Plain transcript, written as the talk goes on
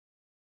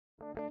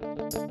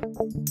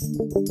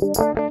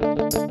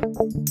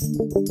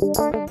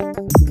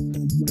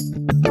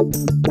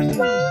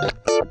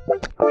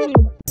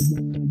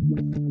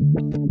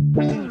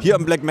Hier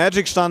am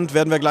Blackmagic-Stand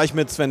werden wir gleich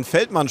mit Sven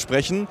Feldmann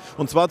sprechen,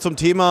 und zwar zum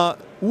Thema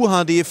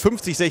UHD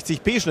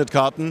 5060p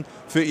Schnittkarten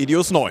für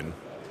EDIUS 9.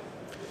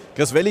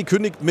 Gresvelli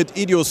kündigt mit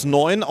EDIUS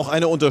 9 auch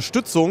eine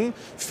Unterstützung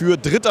für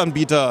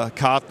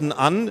Drittanbieterkarten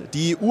an,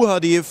 die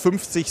UHD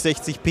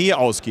 5060p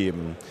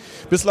ausgeben.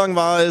 Bislang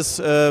war es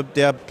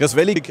der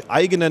Gresvelli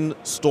eigenen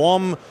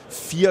Storm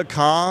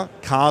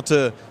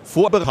 4K-Karte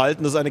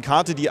vorbehalten. Das ist eine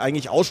Karte, die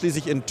eigentlich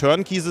ausschließlich in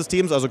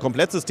Turnkey-Systemen, also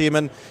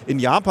Komplettsystemen in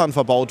Japan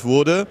verbaut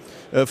wurde,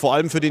 vor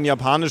allem für den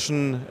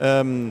japanischen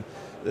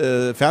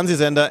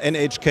Fernsehsender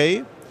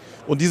NHK.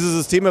 Und diese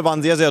Systeme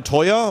waren sehr, sehr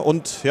teuer,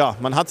 und ja,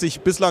 man hat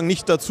sich bislang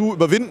nicht dazu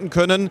überwinden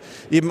können,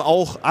 eben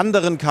auch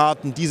anderen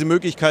Karten diese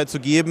Möglichkeit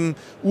zu geben,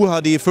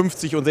 UHD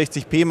 50 und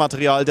 60p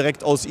Material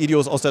direkt aus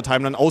EDIUS, aus der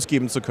Timeline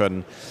ausgeben zu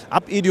können.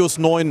 Ab EDIUS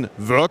 9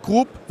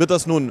 Workgroup wird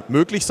das nun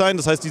möglich sein.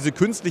 Das heißt, diese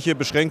künstliche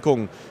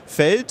Beschränkung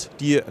fällt.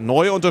 Die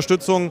neue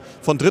Unterstützung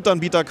von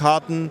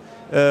Drittanbieterkarten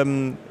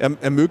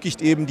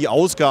ermöglicht eben die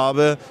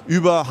Ausgabe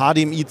über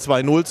HDMI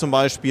 2.0 zum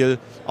Beispiel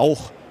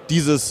auch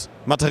dieses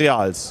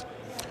Materials.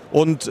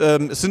 Und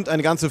es sind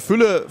eine ganze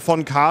Fülle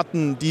von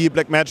Karten, die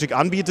Blackmagic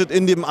anbietet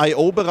in dem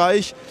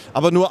I/O-Bereich,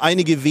 aber nur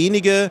einige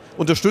wenige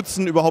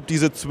unterstützen überhaupt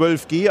diese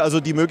 12G,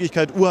 also die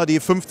Möglichkeit, UHD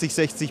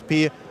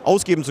 5060p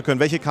ausgeben zu können.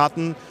 Welche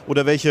Karten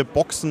oder welche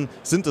Boxen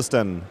sind es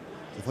denn?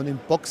 Von den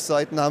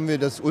Boxseiten haben wir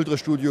das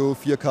UltraStudio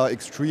 4K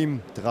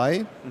Extreme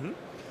 3,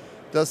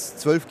 das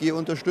 12G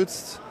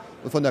unterstützt.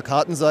 Und von der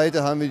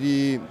Kartenseite haben wir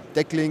die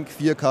DeckLink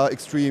 4K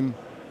Extreme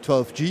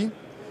 12G,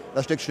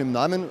 das steckt schon im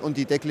Namen, und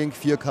die DeckLink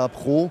 4K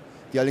Pro,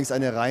 die allerdings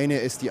eine reine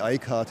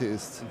SDI-Karte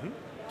ist.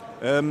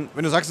 Wenn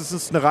du sagst, es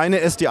ist eine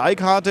reine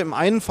SDI-Karte, im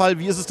einen Fall,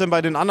 wie ist es denn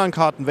bei den anderen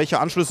Karten? Welche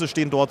Anschlüsse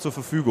stehen dort zur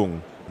Verfügung?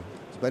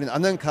 Bei den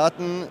anderen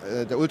Karten,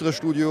 der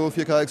UltraStudio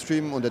 4K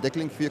Extreme und der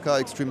DeckLink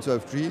 4K Extreme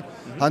 12G,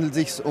 handelt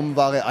es sich um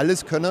wahre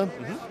Alleskönner.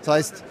 Das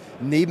heißt,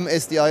 neben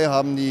SDI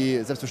haben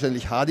die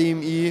selbstverständlich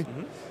HDMI,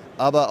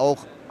 aber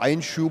auch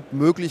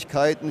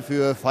Einschubmöglichkeiten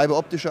für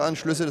fiberoptische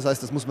Anschlüsse. Das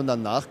heißt, das muss man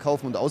dann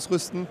nachkaufen und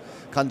ausrüsten,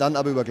 kann dann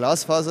aber über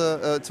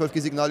Glasfaser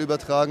 12G-Signal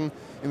übertragen.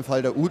 Im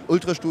Fall der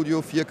UltraStudio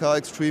 4K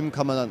Extreme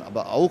kann man dann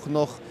aber auch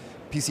noch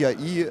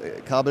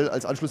PCIe-Kabel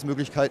als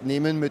Anschlussmöglichkeit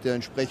nehmen mit der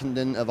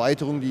entsprechenden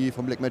Erweiterung, die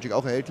von Blackmagic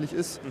auch erhältlich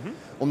ist,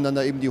 um dann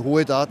da eben die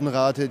hohe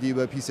Datenrate, die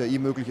über PCIe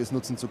möglich ist,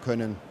 nutzen zu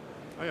können.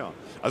 Ah ja.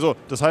 Also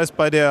das heißt,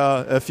 bei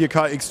der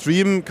 4K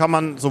Extreme kann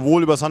man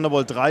sowohl über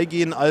Thunderbolt 3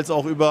 gehen, als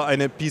auch über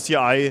eine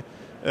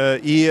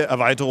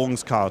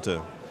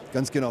PCIe-Erweiterungskarte.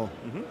 Ganz genau.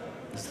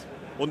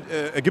 Und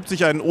ergibt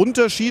sich ein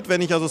Unterschied,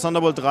 wenn ich also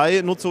Thunderbolt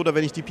 3 nutze oder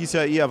wenn ich die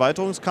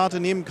PCIe-Erweiterungskarte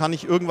nehme? Kann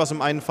ich irgendwas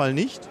im einen Fall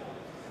nicht?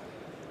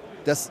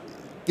 Das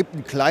gibt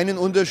einen kleinen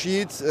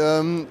Unterschied.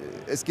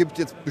 Es gibt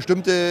jetzt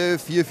bestimmte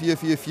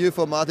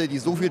 4444-Formate, die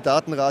so viel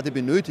Datenrate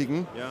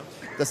benötigen,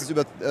 dass es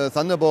über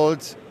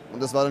Thunderbolt,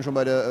 und das war dann schon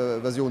bei der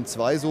Version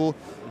 2 so,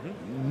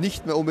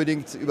 nicht mehr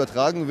unbedingt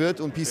übertragen wird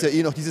und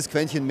PCIe noch dieses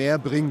Quäntchen mehr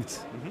bringt.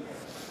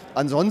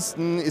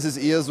 Ansonsten ist es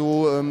eher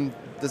so,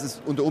 dass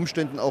es unter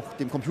Umständen auch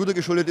dem Computer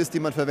geschuldet ist,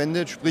 den man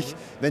verwendet. Sprich,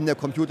 wenn der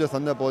Computer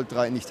Thunderbolt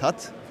 3 nicht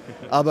hat,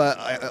 aber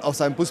auf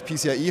seinem Bus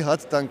PCIe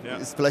hat, dann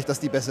ist vielleicht das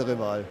die bessere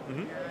Wahl.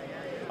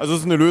 Also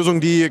es ist eine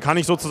Lösung, die kann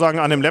ich sozusagen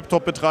an einem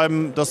Laptop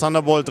betreiben, das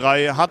Thunderbolt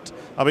 3 hat,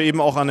 aber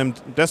eben auch an einem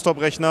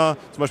Desktop-Rechner.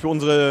 Zum Beispiel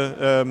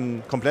unsere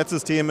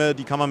Komplettsysteme,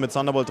 die kann man mit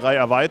Thunderbolt 3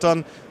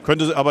 erweitern.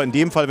 Könnte aber in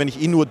dem Fall, wenn ich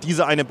nur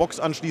diese eine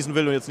Box anschließen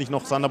will und jetzt nicht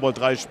noch Thunderbolt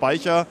 3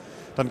 Speicher,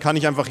 dann kann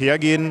ich einfach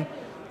hergehen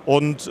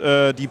und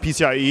die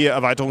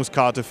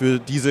PCIe-Erweiterungskarte für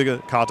diese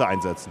Karte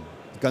einsetzen.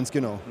 Ganz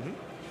genau.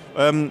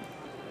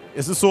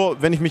 Es ist so,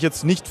 wenn ich mich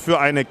jetzt nicht für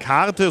eine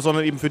Karte,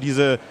 sondern eben für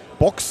diese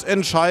Box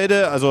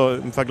entscheide, also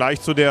im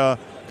Vergleich zu der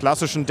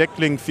klassischen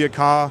DeckLink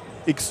 4K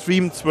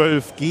Extreme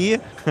 12G,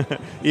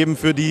 eben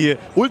für die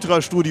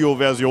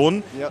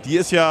UltraStudio-Version, die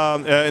ist ja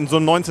in so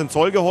einem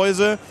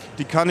 19-Zoll-Gehäuse,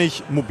 die kann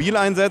ich mobil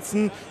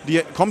einsetzen,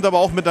 die kommt aber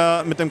auch mit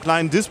einem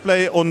kleinen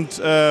Display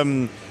und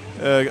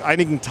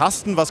einigen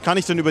Tasten. Was kann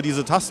ich denn über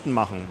diese Tasten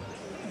machen?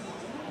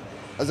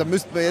 Also da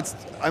müssten wir jetzt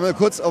einmal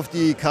kurz auf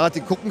die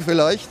Karte gucken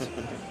vielleicht,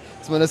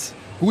 dass man das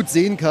gut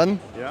sehen kann.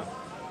 Ja.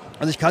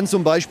 Also ich kann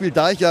zum Beispiel,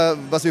 da ich ja,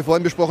 was wir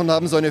vorhin besprochen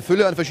haben, so eine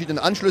Fülle an verschiedenen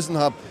Anschlüssen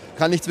habe,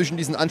 kann ich zwischen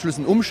diesen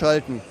Anschlüssen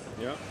umschalten.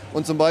 Ja.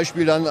 Und zum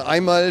Beispiel dann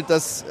einmal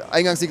das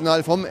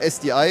Eingangssignal vom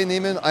SDI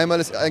nehmen, einmal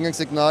das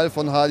Eingangssignal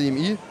von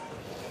HDMI.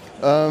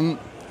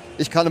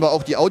 Ich kann aber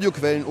auch die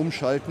Audioquellen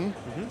umschalten,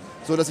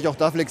 so dass ich auch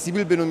da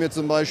flexibel bin und mir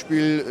zum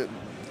Beispiel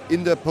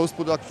in der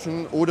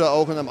Post-Production oder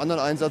auch in einem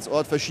anderen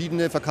Einsatzort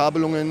verschiedene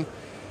Verkabelungen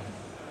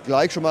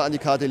gleich schon mal an die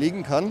Karte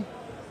legen kann.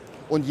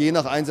 Und je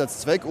nach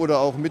Einsatzzweck oder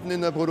auch mitten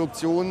in der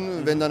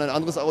Produktion, wenn dann ein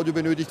anderes Audio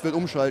benötigt wird,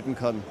 umschalten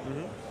kann.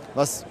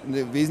 Was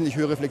eine wesentlich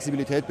höhere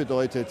Flexibilität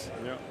bedeutet.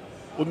 Ja.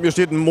 Und mir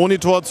steht ein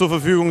Monitor zur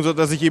Verfügung,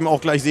 sodass ich eben auch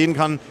gleich sehen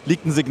kann,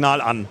 liegt ein Signal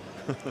an.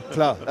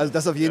 Klar, also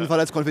das auf jeden Fall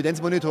als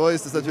Konfidenzmonitor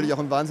ist das natürlich auch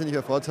ein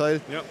wahnsinniger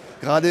Vorteil. Ja.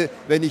 Gerade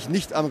wenn ich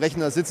nicht am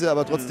Rechner sitze,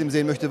 aber trotzdem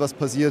sehen möchte, was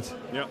passiert.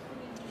 Ja.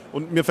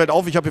 Und mir fällt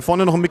auf, ich habe hier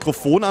vorne noch einen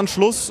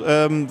Mikrofonanschluss.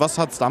 Was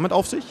hat es damit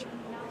auf sich?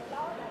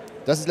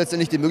 Das ist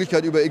letztendlich die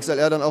Möglichkeit, über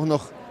XLR dann auch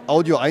noch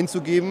Audio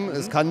einzugeben.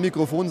 Es kann ein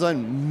Mikrofon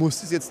sein,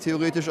 muss es jetzt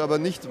theoretisch aber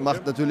nicht.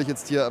 Macht natürlich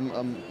jetzt hier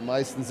am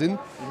meisten Sinn.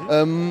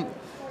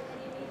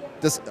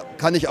 Das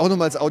kann ich auch noch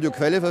mal als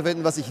Audioquelle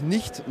verwenden. Was ich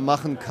nicht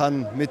machen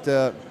kann mit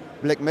der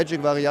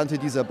Blackmagic-Variante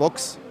dieser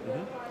Box,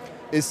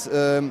 ist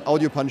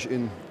Audio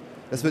Punch-In.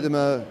 Das wird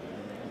immer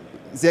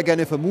sehr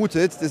gerne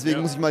vermutet.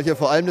 Deswegen muss ich mal hier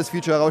vor allem das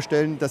Feature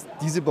herausstellen, dass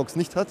diese Box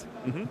nicht hat.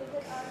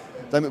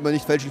 Damit man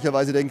nicht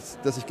fälschlicherweise denkt,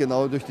 dass ich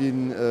genau durch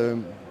den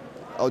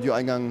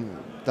Audioeingang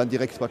dann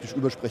direkt praktisch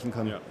übersprechen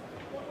kann. Ja.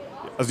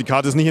 Also die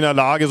Karte ist nicht in der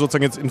Lage,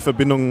 sozusagen jetzt in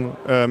Verbindung,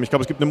 ich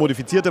glaube, es gibt eine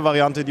modifizierte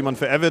Variante, die man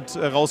für Avid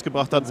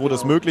rausgebracht hat, wo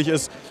das möglich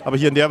ist. Aber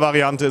hier in der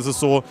Variante ist es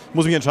so,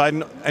 muss ich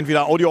entscheiden,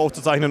 entweder Audio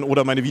aufzuzeichnen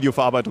oder meine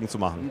Videoverarbeitung zu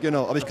machen.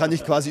 Genau, aber ich kann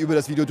nicht quasi über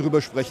das Video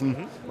drüber sprechen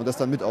und das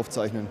dann mit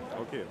aufzeichnen.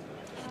 Okay.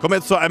 Kommen wir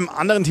jetzt zu einem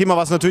anderen Thema,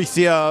 was natürlich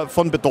sehr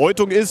von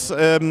Bedeutung ist,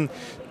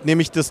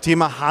 nämlich das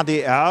Thema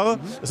HDR.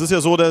 Es ist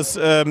ja so, dass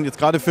jetzt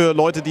gerade für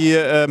Leute, die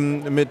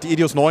mit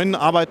EDIUS 9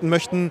 arbeiten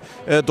möchten,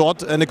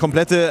 dort eine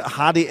komplette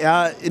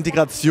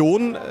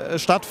HDR-Integration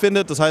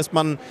stattfindet. Das heißt,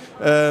 man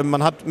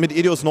hat mit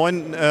EDIUS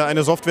 9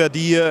 eine Software,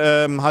 die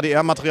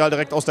HDR-Material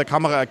direkt aus der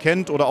Kamera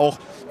erkennt oder auch,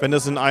 wenn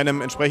es in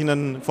einem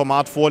entsprechenden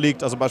Format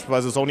vorliegt, also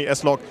beispielsweise Sony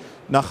S-Log,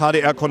 nach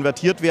HDR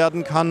konvertiert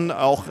werden kann,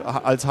 auch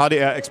als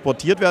HDR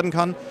exportiert werden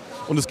kann.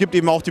 Und es gibt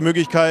eben auch die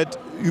Möglichkeit,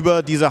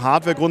 über diese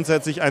Hardware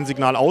grundsätzlich ein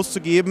Signal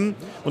auszugeben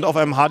und auf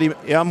einem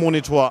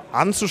HDR-Monitor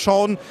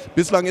anzuschauen.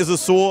 Bislang ist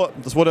es so,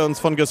 das wurde uns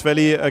von Gus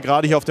Valley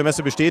gerade hier auf der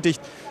Messe bestätigt,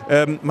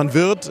 man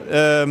wird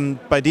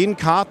bei den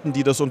Karten,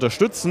 die das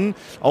unterstützen,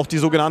 auch die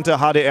sogenannte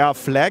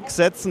HDR-Flag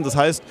setzen. Das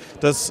heißt,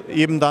 dass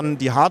eben dann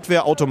die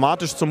Hardware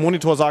automatisch zum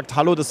Monitor sagt,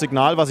 hallo, das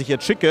Signal, was ich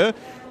jetzt schicke,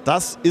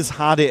 das ist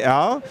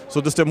HDR,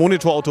 sodass der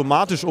Monitor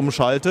automatisch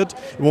umschaltet.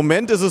 Im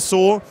Moment ist es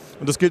so,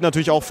 und das gilt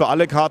natürlich auch für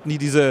alle Karten, die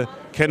diese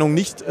Kennung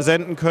nicht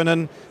senden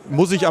können,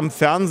 muss ich am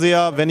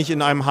Fernseher, wenn ich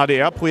in einem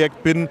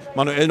HDR-Projekt bin,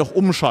 manuell noch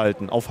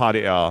umschalten auf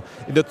HDR.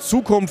 In der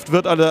Zukunft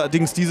wird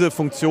allerdings diese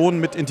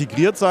Funktion mit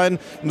integriert sein.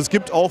 Und es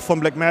gibt auch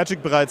von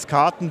Blackmagic bereits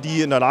Karten,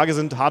 die in der Lage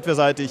sind,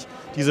 hardwareseitig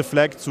diese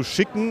Flag zu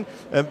schicken.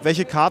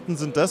 Welche Karten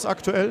sind das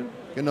aktuell?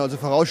 Genau, also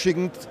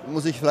vorausschickend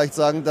muss ich vielleicht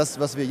sagen, das,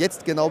 was wir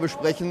jetzt genau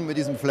besprechen mit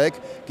diesem Flag,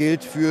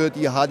 gilt für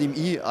die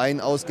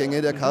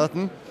HDMI-Ein-Ausgänge der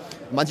Karten.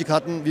 Manche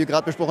Karten, wie wir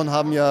gerade besprochen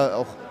haben, ja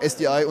auch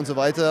SDI und so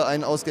weiter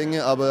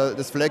Ein-Ausgänge, aber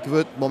das Flag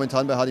wird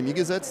momentan bei HDMI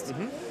gesetzt.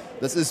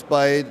 Das ist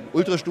bei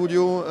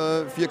UltraStudio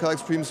 4K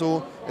Extreme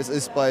so, es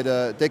ist bei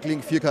der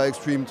DeckLink 4K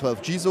Extreme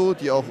 12G so,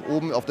 die auch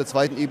oben auf der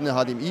zweiten Ebene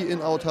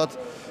HDMI-In-Out hat.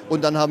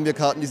 Und dann haben wir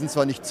Karten, die sind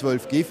zwar nicht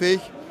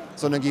 12G-fähig,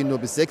 sondern gehen nur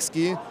bis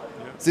 6G.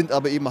 Sind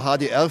aber eben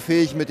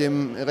HDR-fähig mit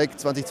dem Rec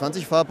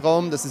 2020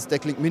 Farbraum. Das ist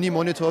DeckLink Mini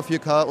Monitor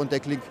 4K und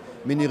DeckLink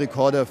Mini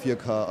Recorder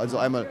 4K. Also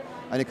einmal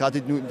eine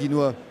Karte, die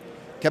nur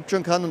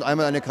capturen kann und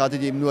einmal eine Karte,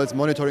 die eben nur als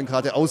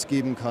Monitoring-Karte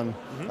ausgeben kann.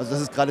 Also das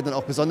ist gerade dann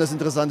auch besonders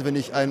interessant, wenn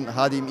ich ein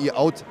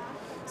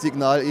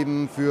HDMI-Out-Signal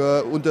eben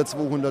für unter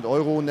 200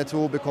 €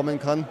 netto bekommen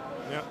kann.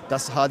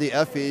 Das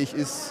HDR-fähig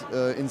ist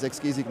in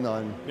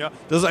 6G-Signalen. Ja,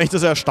 das ist eigentlich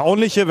das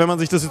Erstaunliche, wenn man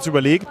sich das jetzt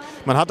überlegt.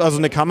 Man hat also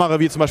eine Kamera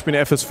wie zum Beispiel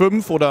eine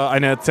FS5 oder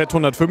eine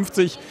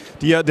Z150,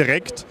 die ja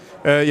direkt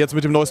jetzt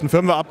mit dem neuesten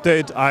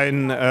Firmware-Update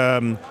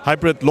ein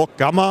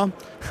Hybrid-Log-Gamma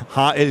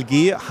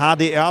HLG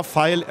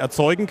HDR-File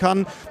erzeugen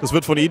kann. Das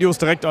wird von EDIUS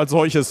direkt als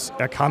solches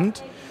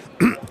erkannt.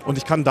 Und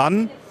ich kann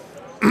dann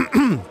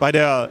bei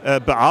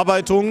der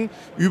Bearbeitung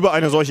über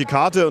eine solche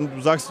Karte, und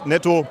du sagst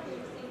netto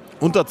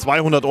unter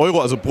 200 €,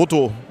 also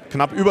brutto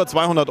knapp über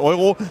 200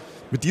 €.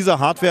 Mit dieser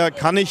Hardware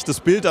kann ich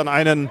das Bild an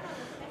einen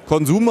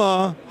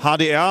Consumer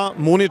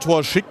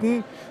HDR-Monitor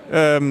schicken.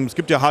 Es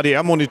gibt ja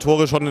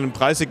HDR-Monitore schon in einem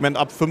Preissegment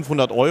ab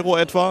 500 €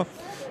 etwa,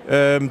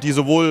 die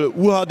sowohl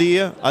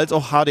UHD als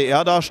auch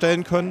HDR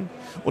darstellen können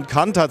und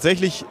kann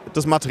tatsächlich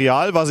das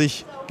Material, was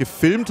ich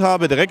gefilmt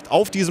habe, direkt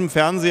auf diesem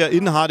Fernseher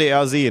in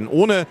HDR sehen,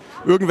 ohne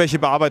irgendwelche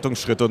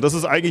Bearbeitungsschritte. Und das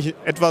ist eigentlich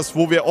etwas,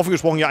 wo wir offen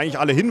gesprochen ja eigentlich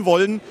alle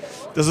hinwollen,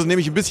 dass es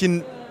nämlich ein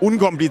bisschen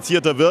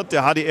unkomplizierter wird,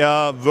 der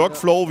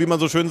HDR-Workflow, wie man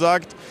so schön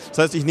sagt. Das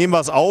heißt, ich nehme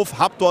was auf,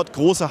 habe dort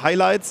große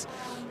Highlights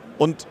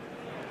und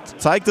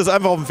zeigt es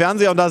einfach auf dem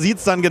Fernseher und da sieht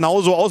es dann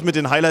genauso aus mit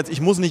den Highlights.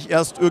 Ich muss nicht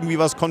erst irgendwie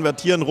was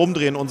konvertieren,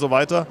 rumdrehen und so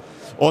weiter.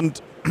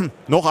 Und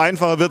noch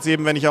einfacher wird es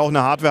eben, wenn ich auch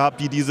eine Hardware habe,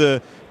 die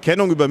diese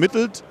Kennung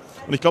übermittelt.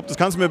 Und ich glaube, das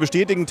kannst du mir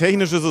bestätigen,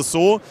 technisch ist es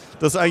so,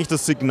 dass eigentlich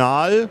das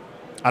Signal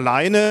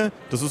alleine,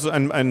 das ist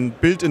ein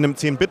Bild in einem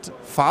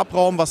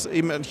 10-Bit-Farbraum, was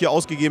eben hier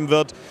ausgegeben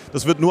wird,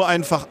 das wird nur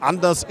einfach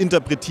anders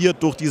interpretiert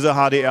durch diese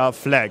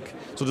HDR-Flag,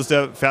 sodass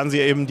der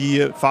Fernseher eben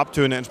die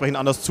Farbtöne entsprechend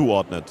anders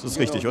zuordnet. Das ist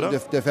richtig, oder?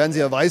 Der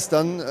Fernseher weiß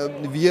dann,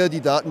 wie er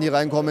die Daten, die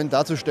reinkommen,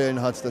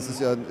 darzustellen hat. Das ist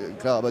ja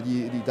klar, aber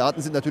die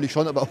Daten sind natürlich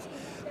schon aber auch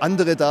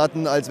andere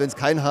Daten, als wenn es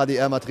kein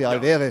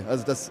HDR-Material wäre.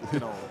 Also das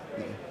genau.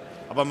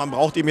 Aber man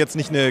braucht eben jetzt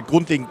nicht eine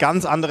grundlegend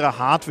ganz andere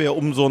Hardware,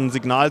 um so ein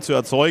Signal zu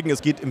erzeugen.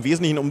 Es geht im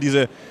Wesentlichen um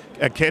diese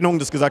Erkennung,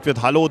 dass gesagt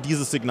wird, hallo,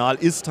 dieses Signal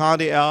ist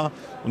HDR,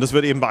 und das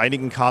wird eben bei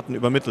einigen Karten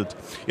übermittelt.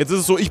 Jetzt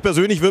ist es so, ich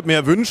persönlich würde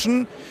mir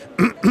wünschen,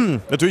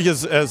 natürlich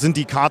sind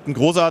die Karten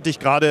großartig,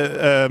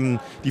 gerade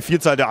die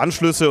Vielzahl der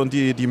Anschlüsse und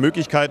die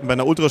Möglichkeiten bei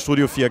einer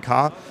UltraStudio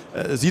 4K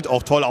sieht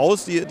auch toll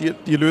aus,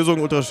 die Lösung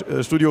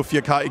UltraStudio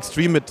 4K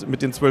Extreme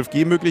mit den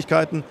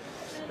 12G-Möglichkeiten.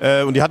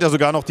 Und die hat ja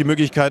sogar noch die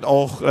Möglichkeit,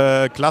 auch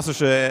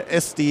klassische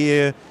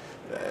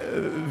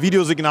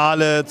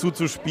SD-Videosignale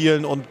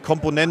zuzuspielen und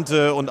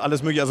Komponente und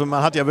alles mögliche. Also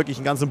man hat ja wirklich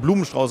einen ganzen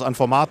Blumenstrauß an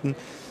Formaten.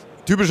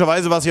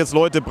 Typischerweise, was jetzt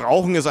Leute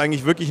brauchen, ist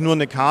eigentlich wirklich nur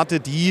eine Karte,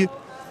 die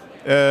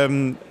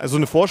also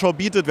eine Vorschau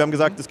bietet. Wir haben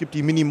gesagt, es gibt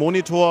die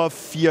Mini-Monitor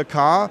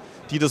 4K,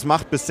 die das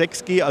macht bis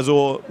 6G,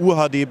 also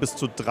UHD bis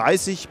zu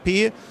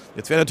 30p.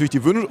 Jetzt wäre natürlich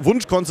die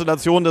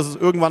Wunschkonstellation, dass es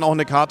irgendwann auch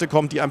eine Karte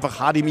kommt, die einfach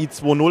HDMI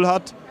 2.0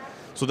 hat,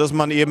 sodass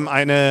man eben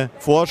eine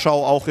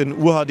Vorschau auch in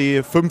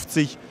UHD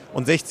 50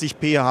 und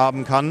 60p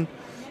haben kann.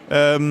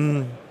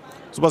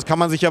 Sowas kann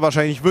man sich ja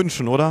wahrscheinlich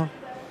wünschen, oder?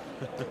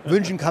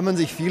 Wünschen kann man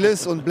sich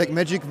vieles, und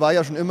Blackmagic war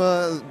ja schon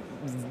immer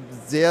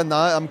sehr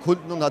nahe am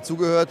Kunden und hat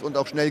zugehört und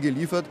auch schnell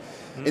geliefert.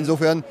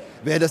 Insofern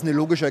wäre das eine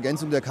logische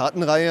Ergänzung der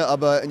Kartenreihe,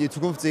 aber in die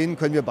Zukunft sehen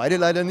können wir beide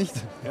leider nicht.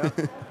 Ja.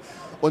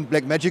 Und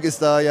Blackmagic ist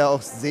da ja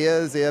auch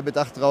sehr, sehr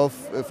bedacht drauf,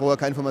 vorher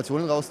keine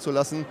Informationen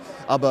rauszulassen.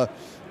 Aber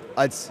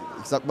als,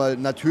 ich sag mal,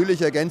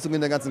 natürliche Ergänzung in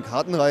der ganzen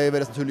Kartenreihe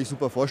wäre das natürlich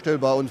super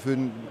vorstellbar und für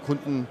den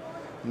Kunden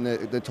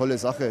eine tolle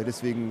Sache.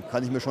 Deswegen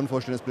kann ich mir schon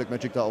vorstellen, dass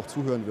Blackmagic da auch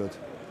zuhören wird.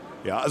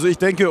 Ja, also ich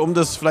denke, um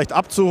das vielleicht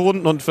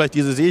abzurunden und vielleicht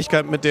diese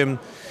Seligkeit mit dem,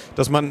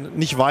 dass man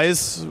nicht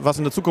weiß, was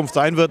in der Zukunft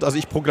sein wird. Also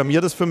ich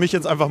programmiere das für mich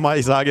jetzt einfach mal.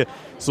 Ich sage,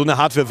 so eine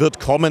Hardware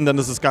wird kommen, denn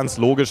das ist ganz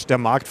logisch. Der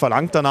Markt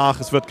verlangt danach.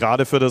 Es wird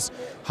gerade für das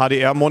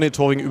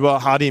HDR-Monitoring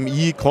über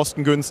HDMI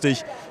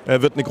kostengünstig,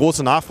 wird eine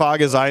große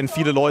Nachfrage sein.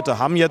 Viele Leute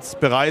haben jetzt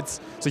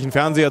bereits sich einen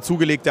Fernseher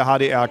zugelegt, der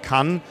HDR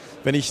kann.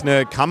 Wenn ich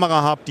eine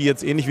Kamera habe, die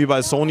jetzt ähnlich wie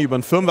bei Sony über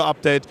ein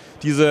Firmware-Update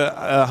diese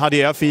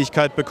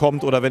HDR-Fähigkeit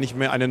bekommt, oder wenn ich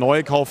mir eine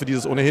neue kaufe, die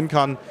das ohnehin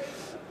kann,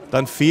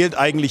 dann fehlt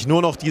eigentlich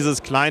nur noch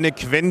dieses kleine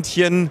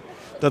Quäntchen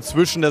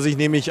dazwischen, dass ich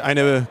nämlich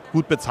eine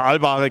gut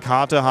bezahlbare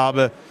Karte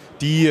habe,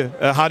 die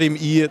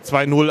HDMI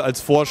 2.0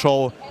 als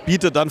Vorschau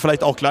bietet, dann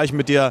vielleicht auch gleich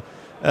mit der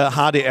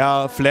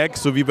HDR-Flag,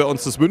 so wie wir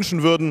uns das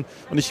wünschen würden.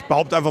 Und ich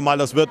behaupte einfach mal,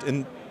 das wird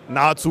in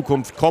naher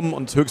Zukunft kommen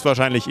und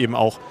höchstwahrscheinlich eben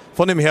auch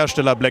von dem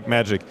Hersteller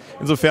Blackmagic.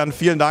 Insofern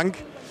vielen Dank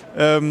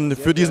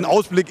für diesen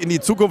Ausblick in die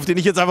Zukunft, den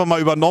ich jetzt einfach mal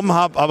übernommen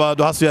habe, aber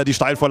du hast ja die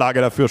Steilvorlage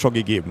dafür schon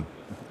gegeben.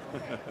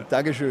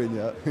 Dankeschön,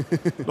 ja.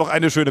 Noch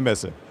eine schöne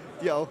Messe.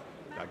 Dir auch.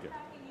 Danke.